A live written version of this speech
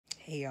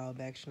Hey y'all,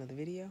 back to another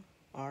video.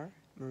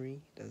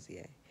 Marie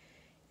Dozier.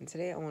 And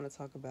today I want to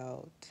talk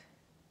about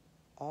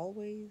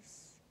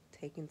always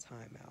taking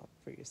time out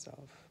for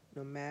yourself.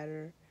 No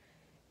matter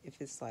if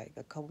it's like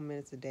a couple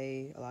minutes a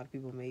day. A lot of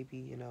people may be,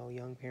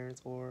 young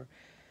parents or,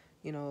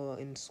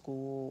 in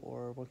school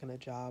or working a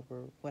job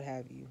or what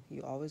have you.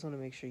 You always want to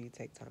make sure you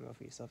take time out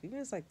for yourself. Even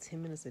if it's like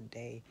 10 minutes a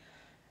day,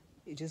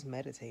 you're just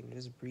meditating,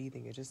 just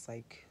breathing. You're just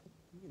like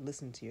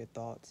listening to your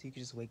thoughts. You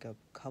can just wake up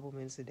a couple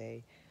minutes a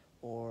day,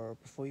 or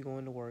before you go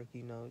into work,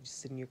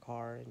 just sit in your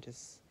car and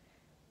just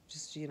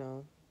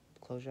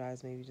close your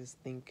eyes, maybe just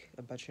think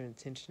about your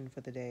intention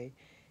for the day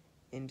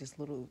and just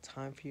little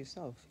time for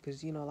yourself.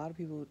 Because, a lot of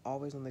people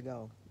always on the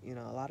go.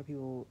 A lot of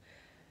people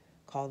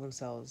call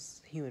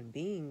themselves human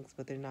beings,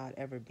 but they're not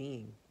ever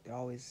being. They're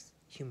always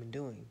human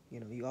doing.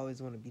 You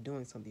always want to be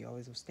doing something. You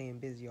always staying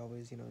busy. You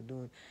always,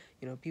 doing,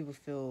 people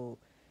feel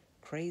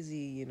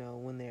crazy,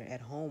 when they're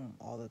at home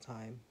all the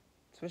time,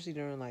 especially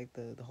during like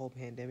the whole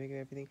pandemic and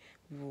everything.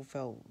 People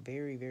felt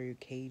very, very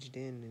caged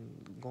in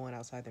and going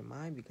outside their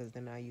mind because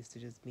they're not used to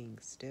just being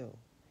still.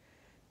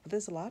 But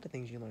there's a lot of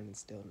things you learn in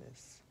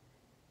stillness.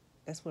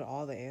 That's where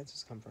all the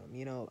answers come from.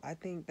 I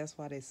think that's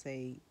why they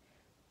say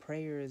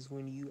prayer is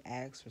when you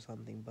ask for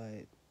something,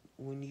 but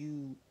when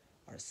you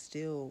are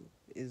still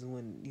is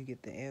when you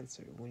get the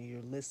answer, when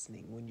you're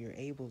listening, when you're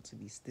able to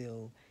be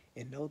still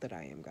and know that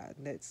I am God.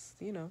 That's,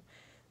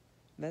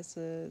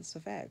 it's a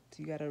fact.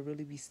 You got to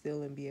really be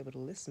still and be able to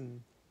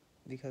listen,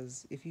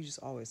 because if you just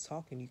always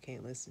talking, you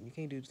can't listen. You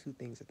can't do two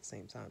things at the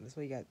same time. That's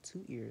why you got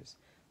two ears,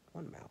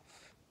 one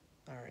mouth.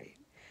 All right.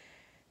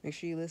 Make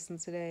sure you listen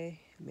today.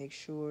 Make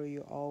sure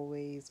you're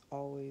always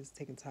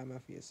taking time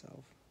out for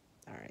yourself.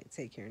 All right,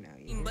 take care now.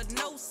 But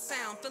no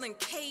sound, feeling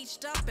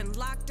caged up and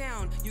locked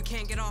down. You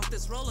can't get off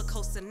this roller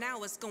coaster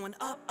now. It's going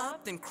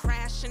up, then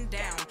crashing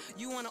down.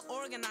 You want to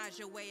organize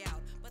your way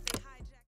out.